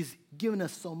 He's given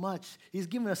us so much. He's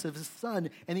given us of his Son,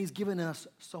 and he's given us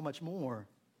so much more.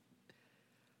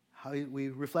 How we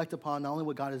reflect upon not only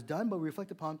what God has done, but we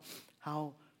reflect upon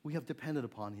how we have depended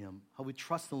upon him, how we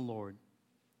trust in the Lord.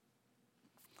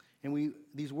 And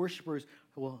these worshipers,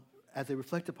 will, as they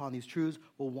reflect upon these truths,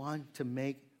 will want to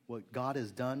make what God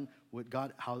has done,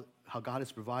 how God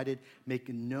has provided, make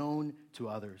it known to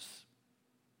others.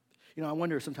 I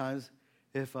wonder sometimes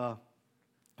if,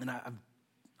 and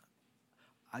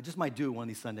I just might do it one of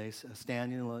these Sundays.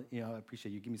 Stan, I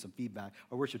appreciate you. Give me some feedback.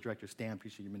 Our worship director, Stan,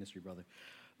 appreciate your ministry, brother.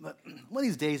 But one of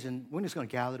these days, and we're just going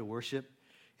to gather to worship,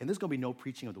 and there's going to be no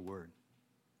preaching of the word.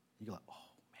 You're like, oh,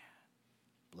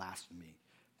 man, blasphemy.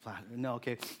 No,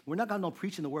 okay. We're not going to no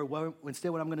preaching the word.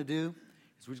 Instead, what I'm going to do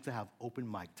is we're just going to have open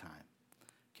mic time.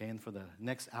 Okay, and for the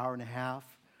next hour and a half,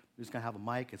 we're just going to have a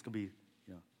mic. It's going to be,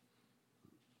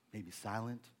 maybe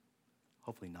silent.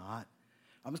 Hopefully not.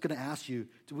 I'm just going to ask you,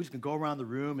 we're just going to go around the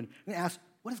room and I'm going to ask,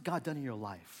 what has God done in your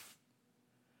life?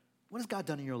 What has God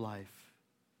done in your life?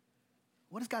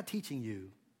 What is God teaching you?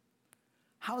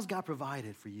 How has God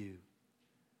provided for you?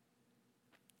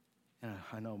 And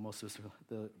I know most of us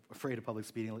are afraid of public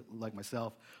speaking, like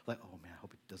myself, like, oh man, I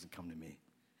hope it doesn't come to me.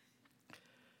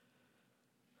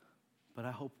 But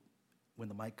I hope when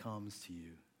the mic comes to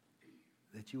you,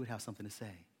 that you would have something to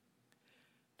say.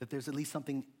 That there's at least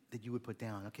something that you would put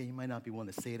down. Okay, you might not be one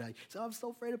to say it. So I'm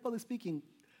so afraid of public speaking.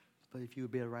 But if you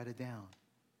would be able to write it down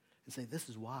and say, this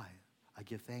is why I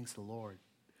give thanks to the Lord.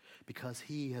 Because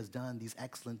he has done these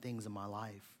excellent things in my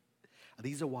life.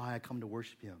 These are why I come to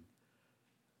worship him.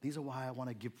 These are why I want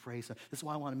to give praise. This is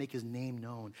why I want to make his name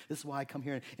known. This is why I come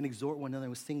here and exhort one another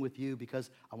and sing with you, because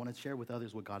I want to share with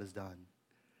others what God has done.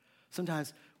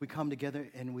 Sometimes we come together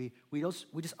and we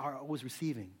just are always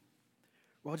receiving.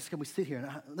 We're all just going to sit here,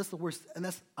 and that's the worst. And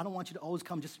I don't want you to always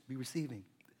come just be receiving.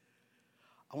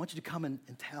 I want you to come and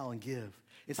tell and give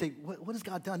and say, what has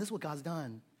God done? This is what God's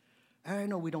done. And I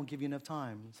know we don't give you enough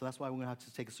time, so that's why we're going to have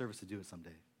to take a service to do it someday.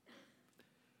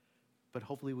 But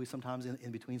hopefully we sometimes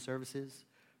in between services,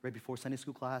 right before Sunday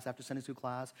school class, after Sunday school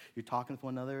class, you're talking with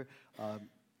one another,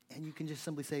 and you can just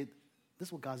simply say, this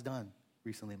is what God's done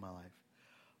recently in my life.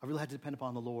 I really had to depend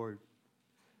upon the Lord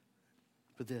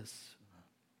for this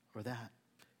or that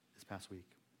this past week.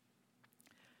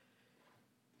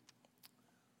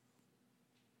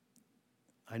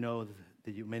 I know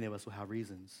that many of us will have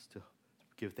reasons to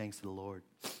give thanks to the Lord.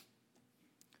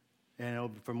 And I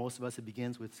know for most of us, it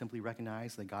begins with simply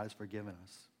recognizing that God has forgiven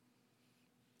us.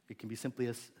 It can be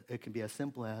as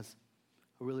simple as,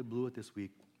 I really blew it this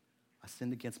week. I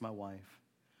sinned against my wife.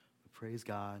 But praise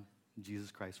God,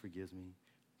 Jesus Christ forgives me.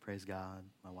 Praise God,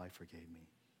 my wife forgave me.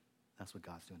 That's what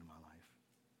God's doing in my life.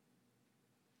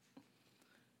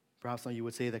 Perhaps some of you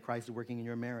would say that Christ is working in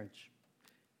your marriage,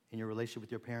 in your relationship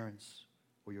with your parents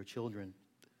or your children.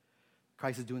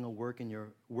 Christ is doing a work in your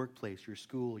workplace, your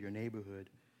school, your neighborhood.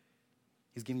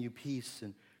 He's giving you peace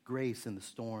and grace in the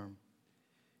storm.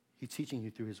 He's teaching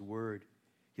you through his word.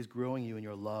 He's growing you in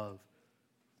your love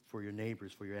for your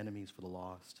neighbors, for your enemies, for the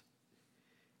lost.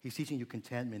 He's teaching you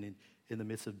contentment in the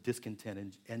midst of discontent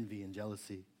and envy and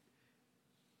jealousy.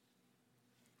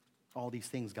 All these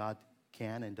things God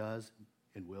can and does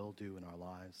and will do in our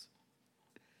lives.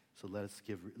 So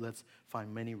let's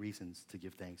find many reasons to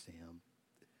give thanks to him.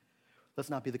 Let's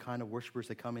not be the kind of worshipers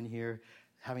that come in here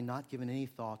having not given any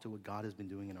thought to what God has been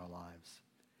doing in our lives.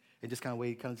 And just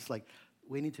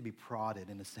waiting to be prodded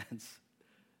in a sense.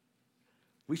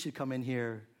 We should come in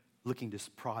here looking to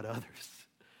prod others.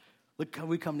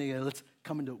 We come together, let's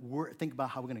come into work, think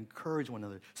about how we're going to encourage one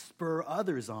another, spur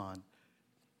others on.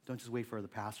 Don't just wait for the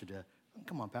pastor to,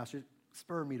 come on, pastor,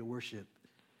 spur me to worship.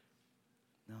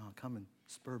 No, come and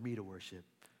spur me to worship,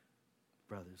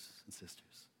 brothers and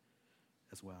sisters,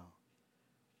 as well.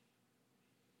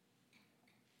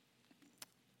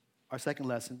 Our second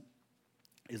lesson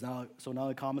is not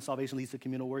only common salvation leads to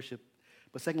communal worship,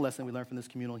 but second lesson we learn from this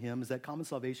communal hymn is that common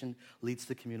salvation leads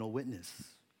to communal witness.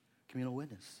 Communal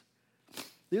witness.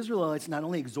 The Israelites not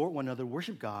only exhort one another to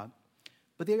worship God,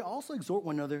 but they also exhort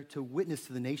one another to witness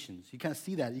to the nations. You kind of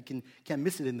see that. You can't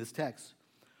miss it in this text.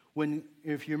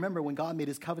 If you remember, when God made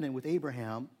his covenant with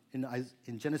Abraham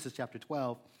in Genesis chapter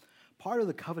 12, part of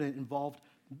the covenant involved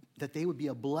that they would be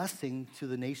a blessing to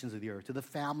the nations of the earth, to the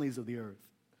families of the earth,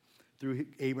 through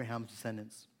Abraham's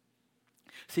descendants.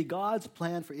 See, God's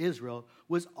plan for Israel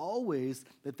was always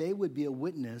that they would be a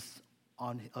witness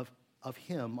of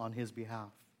him on his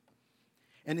behalf.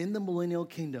 And in the millennial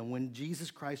kingdom, when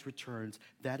Jesus Christ returns,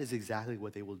 that is exactly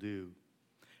what they will do.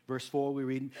 Verse 4, we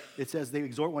read, it says, they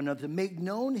exhort one another to make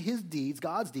known his deeds,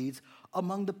 God's deeds,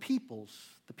 among the peoples.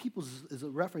 The peoples is a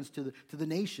reference to the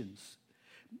nations.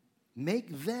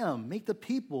 Make the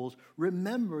peoples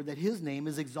remember that his name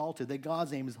is exalted, that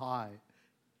God's name is high.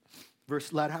 Verse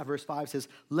 5 says,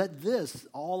 let this,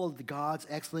 all of God's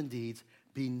excellent deeds,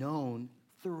 be known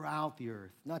throughout the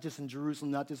earth. Not just in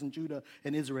Jerusalem, not just in Judah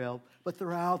and Israel, but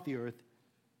throughout the earth.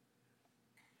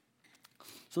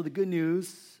 So the good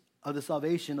news of the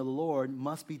salvation of the Lord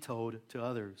must be told to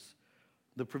others.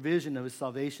 The provision of his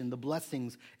salvation, the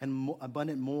blessings and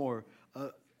abundant more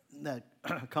that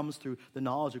comes through the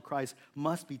knowledge of Christ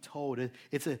must be told.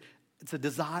 It's a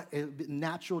desire, a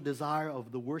natural desire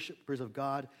of the worshipers of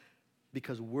God,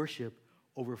 because worship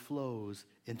overflows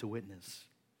into witness.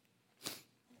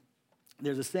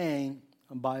 There's a saying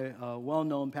by a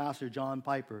well-known pastor, John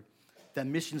Piper, that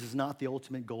missions is not the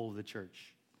ultimate goal of the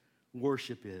church.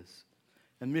 Worship is.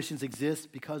 And missions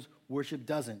exist because worship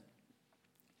doesn't. And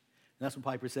that's what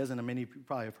Piper says, and many people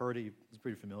probably have heard it. It's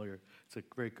pretty familiar. It's a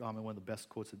very common, one of the best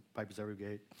quotes that Piper's ever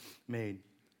made.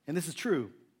 And this is true.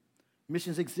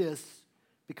 Missions exist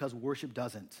because worship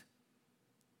doesn't.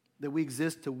 That we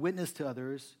exist to witness to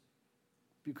others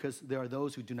because there are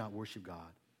those who do not worship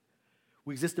God.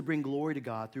 We exist to bring glory to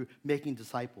God through making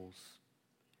disciples.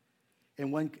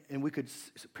 And we could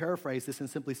paraphrase this and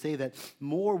simply say that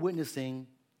more witnessing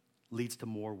leads to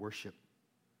more worship.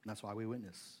 And that's why we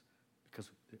witness, because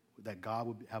that God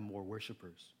would have more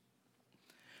worshipers.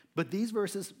 But these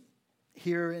verses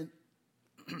here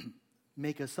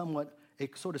make a sort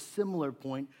of similar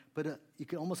point, but you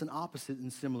can almost an opposite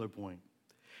and similar point.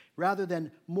 Rather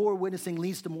than more witnessing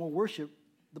leads to more worship,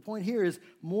 the point here is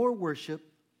more worship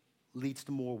leads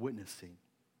to more witnessing.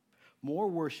 More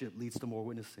worship leads to more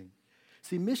witnessing.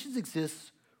 See, missions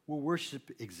exist where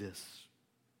worship exists.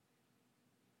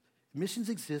 Missions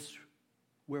exist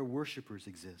where worshipers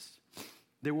exist.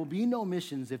 There will be no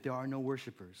missions if there are no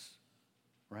worshipers,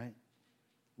 right?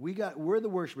 We're the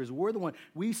worshipers. We're the one.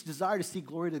 We desire to see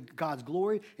glory to God's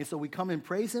glory, and so we come and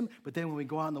praise him, but then when we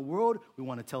go out in the world, we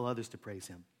want to tell others to praise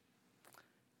him.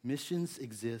 Missions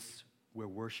exist where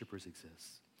worshipers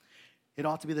exist. It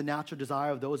ought to be the natural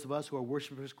desire of those of us who are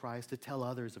worshipers of Christ to tell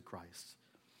others of Christ.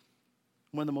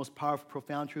 One of the most powerful,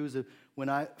 profound truths is when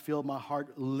I feel my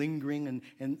heart lingering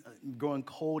and growing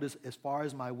cold as far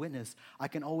as my witness, I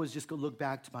can always just go look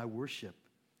back to my worship.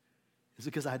 It's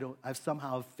because I've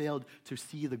somehow failed to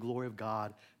see the glory of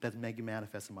God that's making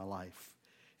manifest in my life.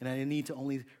 And I need to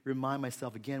only remind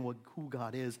myself again who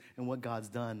God is and what God's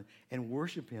done and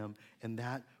worship him, and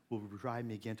that will drive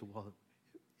me again to, well,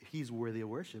 if he's worthy of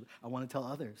worship, I want to tell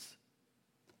others.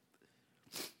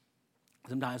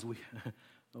 Sometimes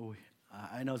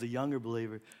I know as a younger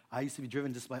believer, I used to be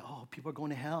driven just by, people are going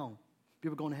to hell.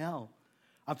 People are going to hell.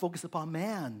 I'm focused upon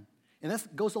man. And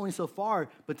that goes only so far,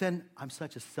 but then I'm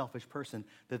such a selfish person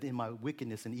that in my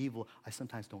wickedness and evil, I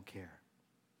sometimes don't care.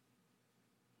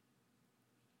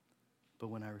 But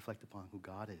when I reflect upon who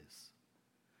God is,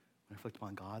 when I reflect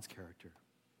upon God's character,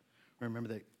 remember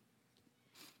that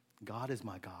God is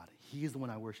my God. He is the one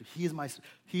I worship.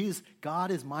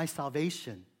 God is my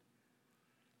salvation.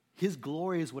 His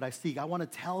glory is what I seek. I want to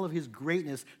tell of his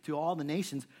greatness to all the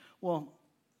nations. Well,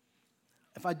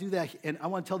 if I do that, and I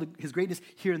want to tell his greatness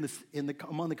here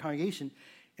among the congregation,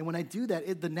 and when I do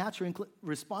that, the natural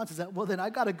response is that, well, then I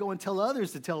got to go and tell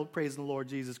others to praise the Lord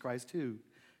Jesus Christ too,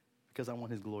 because I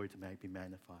want his glory to be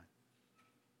magnified.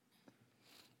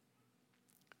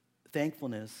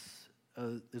 Thankfulness,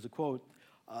 there's a quote,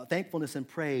 thankfulness and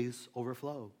praise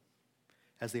overflow,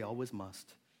 as they always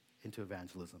must, into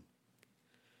evangelism.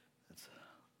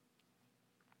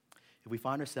 If we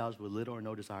find ourselves with little or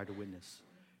no desire to witness,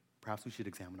 perhaps we should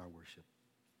examine our worship.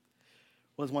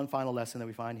 Well, there's one final lesson that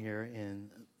we find here in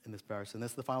this verse, and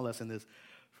this is the final lesson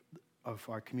of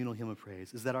our communal hymn of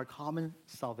praise, is that our common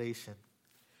salvation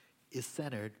is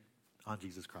centered on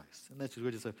Jesus Christ. And that's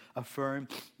just affirm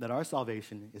that our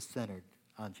salvation is centered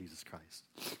on Jesus Christ.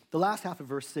 The last half of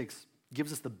verse 6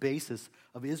 gives us the basis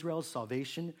of Israel's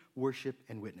salvation, worship,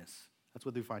 and witness. That's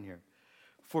what we find here.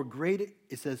 For great,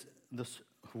 it says, the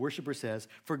worshiper says,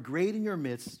 for great in your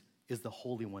midst is the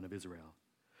Holy One of Israel.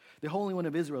 The Holy One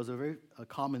of Israel is a very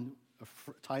common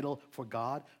title for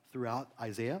God throughout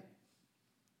Isaiah.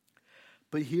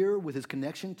 But here, with his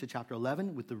connection to chapter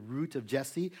 11, with the root of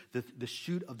Jesse, the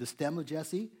shoot of the stem of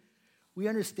Jesse, we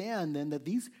understand then that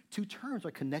these two terms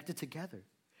are connected together.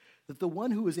 That the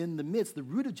one who is in the midst, the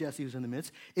root of Jesse who's in the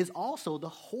midst, is also the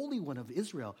Holy One of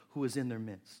Israel who is in their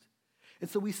midst. And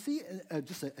so we see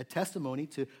just a testimony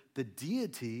to the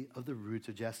deity of the roots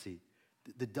of Jesse,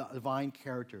 the divine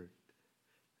character.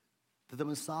 That the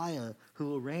Messiah who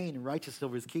will reign in righteousness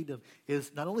over his kingdom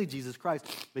is not only Jesus Christ,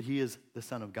 but he is the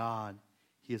Son of God.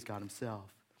 He is God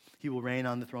himself. He will reign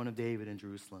on the throne of David in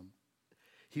Jerusalem.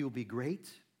 He will be great,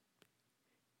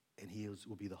 and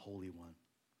will be the Holy One.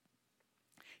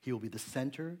 He will be the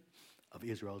center of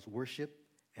Israel's worship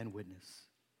and witness.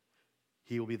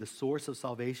 He will be the source of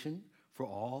salvation for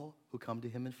all who come to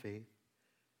him in faith,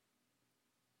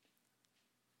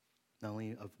 not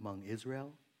only among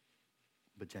Israel,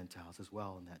 but Gentiles as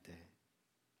well in that day.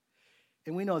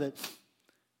 And we know that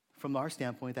from our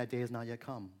standpoint, that day has not yet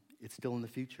come. It's still in the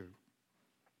future.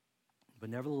 But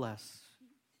nevertheless,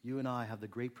 you and I have the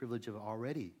great privilege of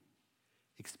already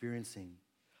experiencing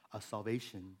a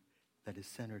salvation that is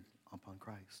centered upon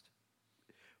Christ.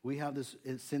 We have this,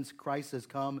 since Christ has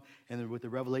come and with the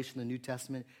revelation of the New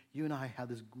Testament, you and I have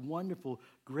this wonderful,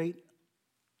 great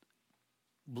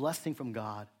blessing from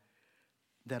God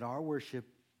that our worship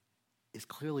is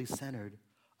clearly centered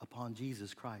upon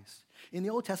Jesus Christ. In the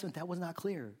Old Testament, that was not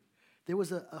clear. There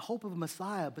was a hope of a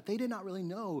Messiah, but they did not really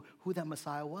know who that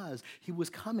Messiah was. He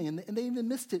was coming, and they even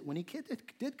missed it when he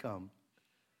did come.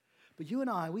 But you and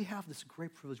I, we have this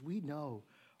great privilege. We know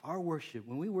our worship.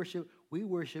 When we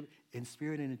worship in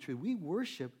spirit and in truth. We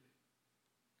worship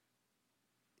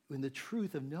in the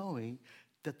truth of knowing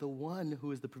that the one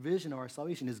who is the provision of our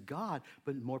salvation is God,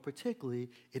 but more particularly,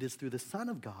 it is through the Son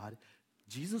of God,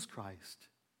 Jesus Christ.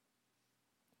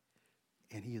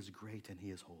 And he is great and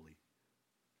he is holy.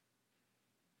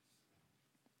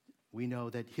 We know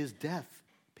that his death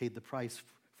paid the price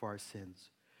for our sins.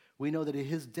 We know that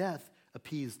his death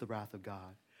appeased the wrath of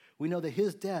God. We know that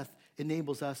his death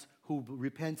enables us who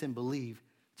repent and believe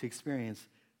to experience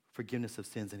forgiveness of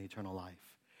sins and eternal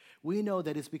life. We know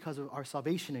that it's because of our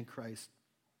salvation in Christ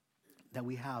that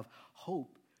we have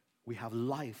hope, we have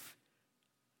life,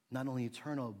 not only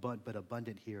eternal, but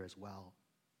abundant here as well.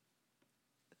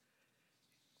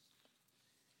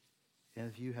 And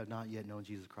if you have not yet known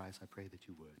Jesus Christ, I pray that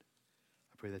you would.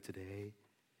 I pray that today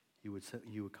you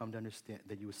would come to understand,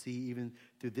 that you would see even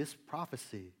through this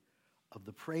prophecy of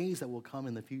the praise that will come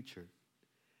in the future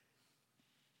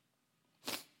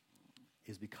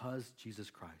is because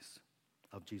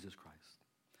of Jesus Christ.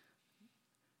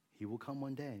 He will come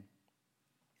one day.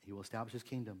 He will establish his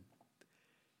kingdom.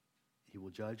 He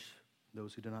will judge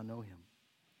those who do not know him.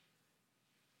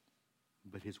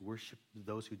 But his worship,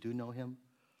 those who do know him,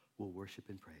 will worship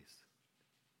and praise.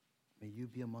 May you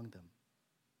be among them.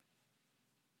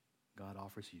 God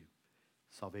offers you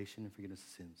salvation and forgiveness of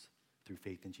sins through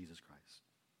faith in Jesus Christ.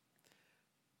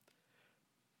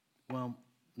 Well,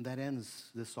 that ends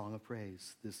this song of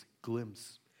praise, this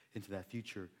glimpse into that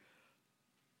future.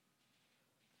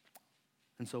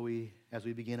 And so as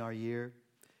we begin our year,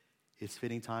 it's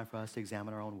fitting time for us to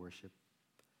examine our own worship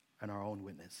and our own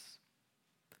witness.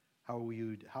 How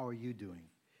are you doing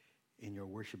in your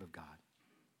worship of God?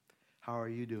 How are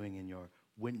you doing in your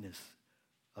witness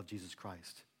of Jesus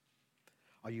Christ?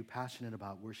 Are you passionate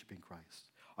about worshiping Christ?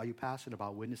 Are you passionate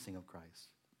about witnessing of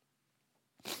Christ?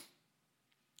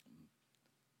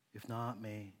 If not,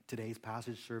 may today's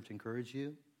passage serve to encourage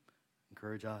you,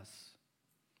 encourage us.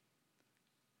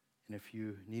 And if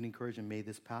you need encouragement, may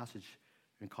this passage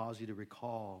cause you to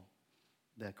recall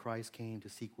that Christ came to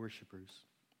seek worshipers.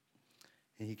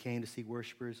 And he came to seek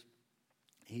worshipers.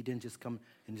 He didn't just come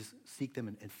and just seek them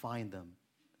and find them.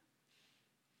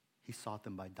 He sought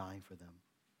them by dying for them,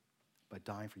 by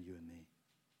dying for you and me.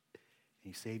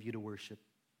 And he saved you to worship.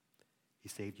 He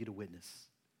saved you to witness.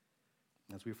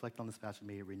 And as we reflect on this passage,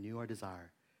 may it renew our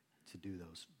desire to do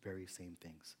those very same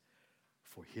things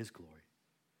for his glory.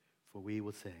 For we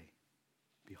will say,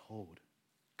 behold,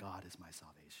 God is my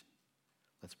salvation.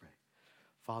 Let's pray.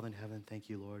 Father in heaven, thank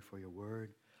you, Lord, for your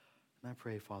word. And I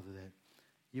pray, Father, that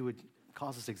you would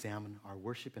cause us to examine our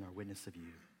worship and our witness of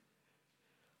you.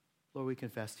 Lord, we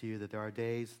confess to you that there are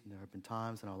days and there have been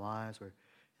times in our lives where,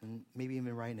 and maybe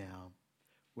even right now,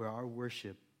 where our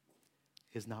worship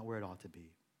is not where it ought to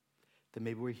be. That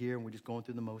maybe we're here and we're just going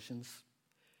through the motions.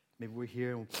 Maybe we're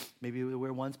here and maybe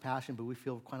we're once passionate, but we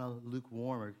feel kind of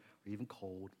lukewarm or even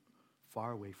cold,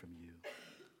 far away from you.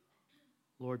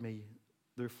 Lord, may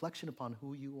the reflection upon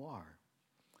who you are,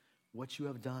 what you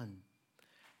have done,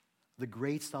 the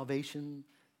great salvation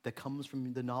that comes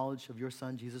from the knowledge of your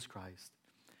Son, Jesus Christ,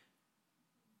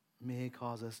 may it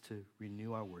cause us to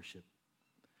renew our worship,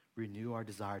 renew our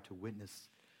desire to witness,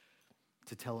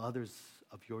 to tell others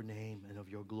of your name and of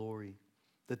your glory,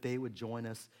 that they would join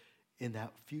us in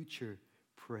that future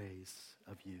praise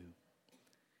of you.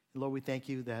 And Lord, we thank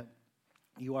you that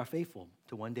you are faithful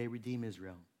to one day redeem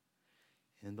Israel.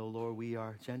 And though, Lord, we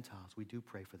are Gentiles, we do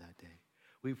pray for that day.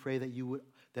 We pray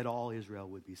that all Israel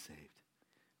would be saved.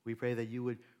 We pray that you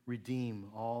would redeem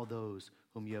all those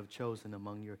whom you have chosen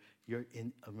among your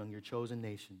chosen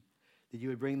nation, that you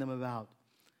would bring them about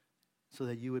so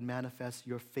that you would manifest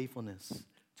your faithfulness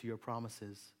to your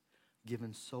promises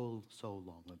given so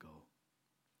long ago.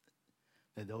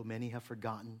 That though many have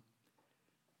forgotten,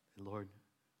 Lord,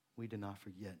 we do not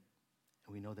forget.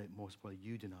 And we know that most importantly,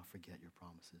 you do not forget your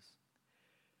promises.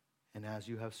 And as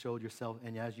you have showed yourself,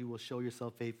 and as you will show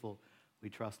yourself faithful, we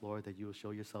trust, Lord, that you will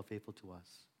show yourself faithful to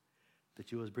us.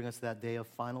 That you will bring us to that day of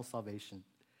final salvation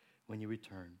when you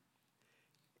return.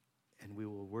 And we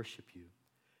will worship you.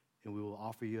 And we will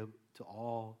offer you to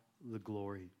all the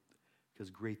glory, because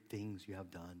great things you have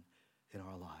done in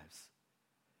our lives.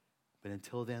 But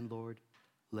until then, Lord,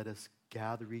 let us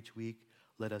gather each week.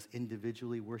 Let us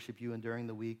individually worship you and during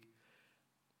the week,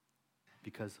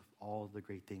 because of all the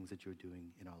great things that you're doing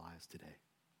in our lives today.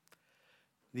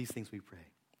 These things we pray,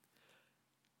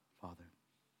 Father,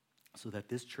 so that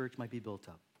this church might be built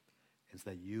up and so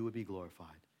that you would be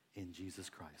glorified in Jesus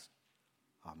Christ.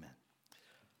 Amen.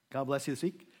 God bless you this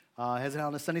week. Heads out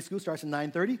on the Sunday school starts at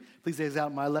 9:30. Please heads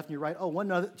out my left and your right. Oh,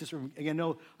 one other, just again,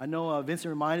 I know Vincent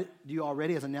reminded you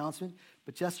already as an announcement,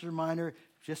 but just a reminder,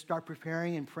 just start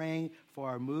preparing and praying for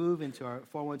our move into our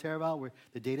 401 Terraville, where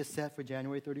the date is set for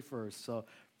January 31st. So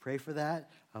pray for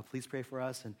that. Please pray for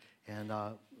us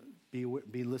and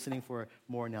be listening for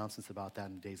more announcements about that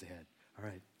in the days ahead. All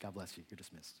right. God bless you. You're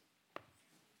dismissed.